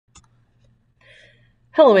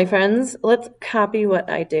Hello, my friends. Let's copy what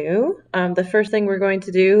I do. The first thing we're going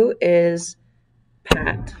to do is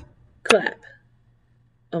pat, clap.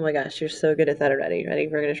 Oh my gosh, you're so good at that already. Ready?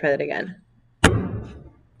 We're going to try that again.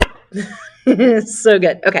 So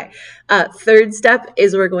good. Okay. Third step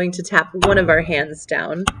is we're going to tap one of our hands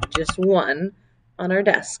down, just one, on our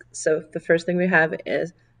desk. So the first thing we have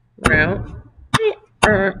is try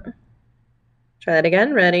that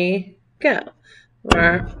again. Ready? Go.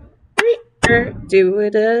 Do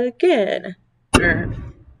it again. Do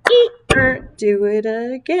it again. Do it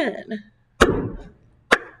again.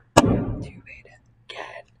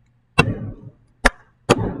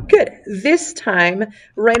 Good. This time,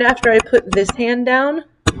 right after I put this hand down,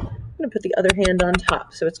 I'm going to put the other hand on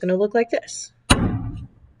top. So it's going to look like this. Try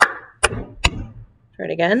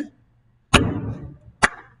it again.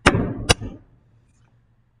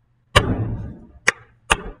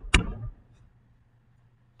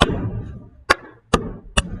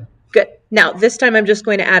 Good. Now, this time I'm just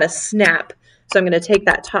going to add a snap. So I'm going to take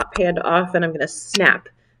that top hand off and I'm going to snap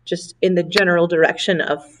just in the general direction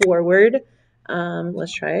of forward.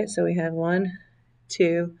 Let's try it. So we have 1,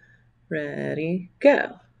 2, ready,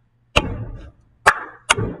 go.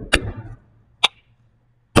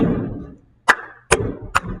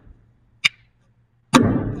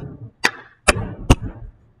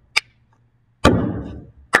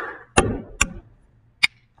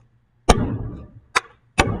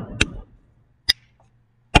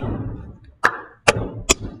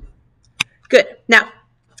 Good. Now,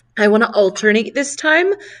 I want to alternate this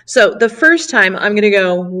time. So the first time I'm going to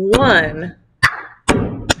go 1.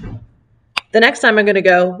 The next time I'm going to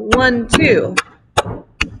go 1, 2.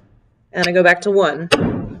 And I go back to 1.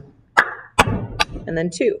 And then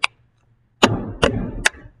 2.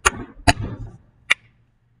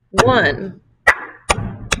 1.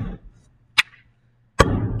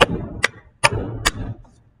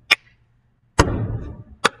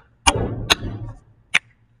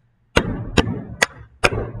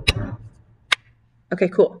 Okay,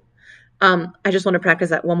 cool. I just want to practice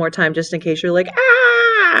that one more time just in case you're like,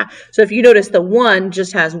 ah! So if you notice, the 1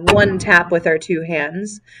 just has 1 tap with our 2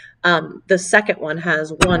 hands. The second one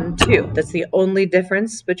has 1, 2. That's the only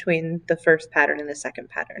difference between the first pattern and the second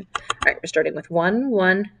pattern. All right, we're starting with 1,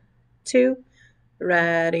 1, 2,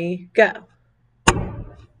 ready, go.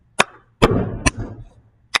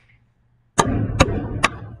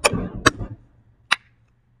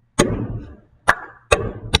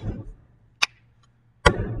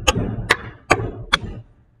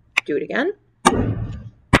 Do it again.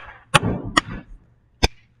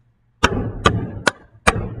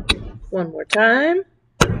 One more time.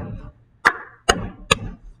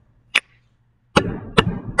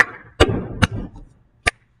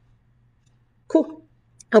 Cool.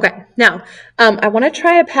 Okay, now I want to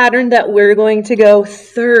try a pattern that we're going to go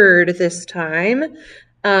third this time.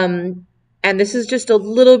 And this is just a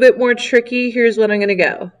little bit more tricky. Here's what I'm going to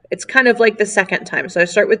go. It's kind of like the second time. So I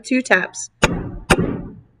start with 2 taps.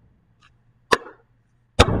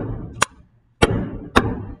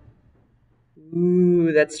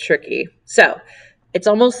 Ooh, that's tricky. So it's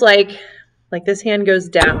almost like this hand goes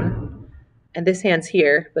down and this hand's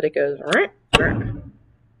here, but it goes.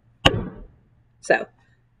 So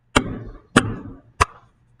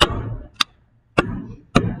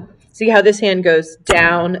see how this hand goes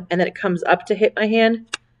down and then it comes up to hit my hand, and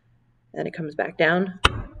then it comes back down,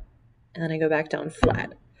 and then I go back down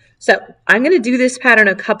flat. So I'm going to do this pattern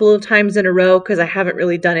a couple of times in a row because I haven't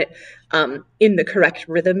really done it in the correct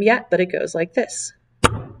rhythm yet, but it goes like this.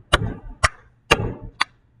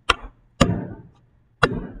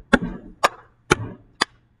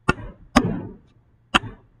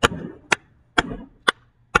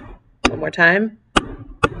 One more time.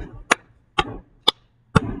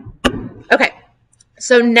 Okay,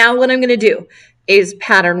 so now what I'm going to do is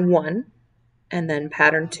pattern 1 and then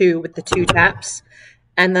pattern 2 with the 2 taps.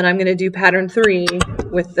 And then I'm going to do pattern 3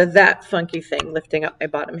 with that funky thing lifting up my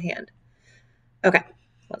bottom hand. Okay,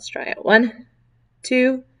 let's try it. 1,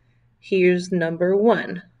 2, here's number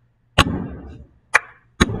 1.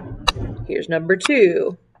 Here's number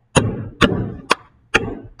 2.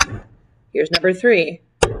 Here's number 3.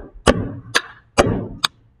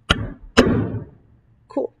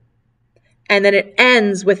 Cool. And then it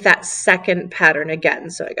ends with that second pattern again.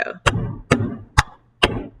 So I go.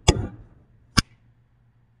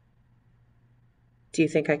 Do you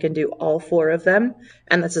think I can do all 4 of them?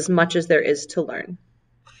 And that's as much as there is to learn.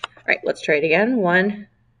 All right, let's try it again. 1,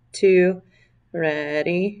 2,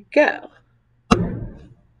 ready, go.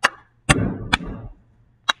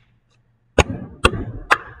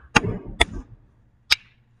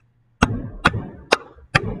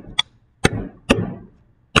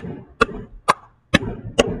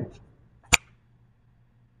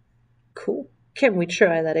 Cool. Can we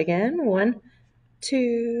try that again? 1,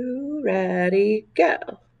 2, ready, go.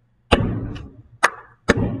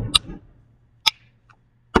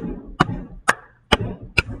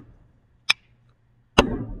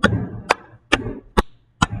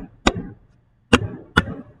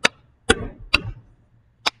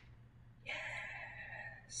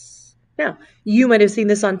 Yes. Now, you might have seen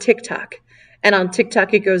this on TikTok. And on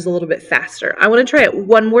TikTok, it goes a little bit faster. I want to try it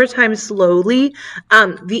one more time slowly.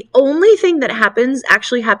 The only thing that happens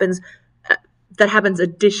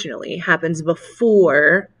additionally, happens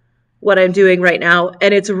before what I'm doing right now,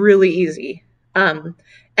 and it's really easy. And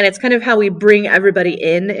it's kind of how we bring everybody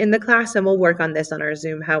in the class, and we'll work on this on our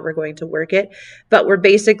Zoom, how we're going to work it. But we're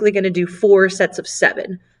basically going to do 4 sets of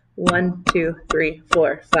 7. 1, 2, 3,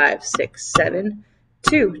 4, 5, 6, 7.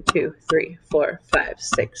 2, 2, 3, 4, 5,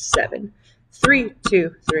 6, 7. 3,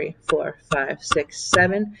 2, 3, 4, 5, 6,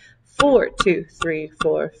 7. 4, 2, 3,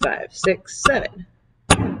 4, 5, 6, 7.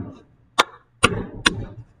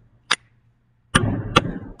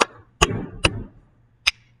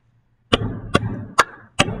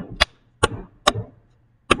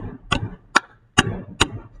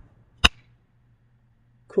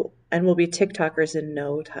 Cool. And we'll be TikTokers in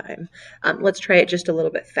no time. Let's try it just a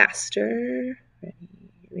little bit faster. Ready?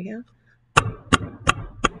 Here we go.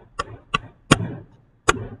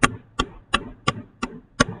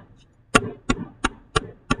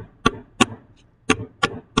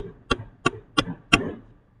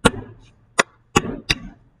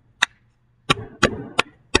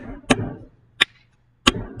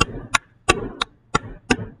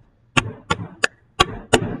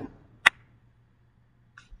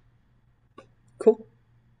 Cool.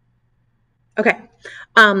 Okay.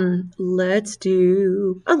 Let's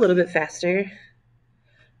do a little bit faster.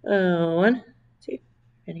 1, 2,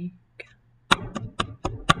 ready, go.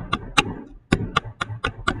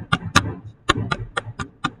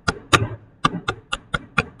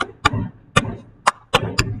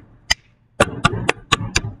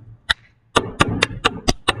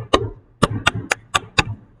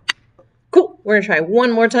 Cool. We're gonna try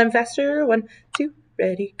one more time faster. 1, 2,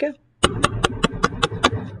 ready, go.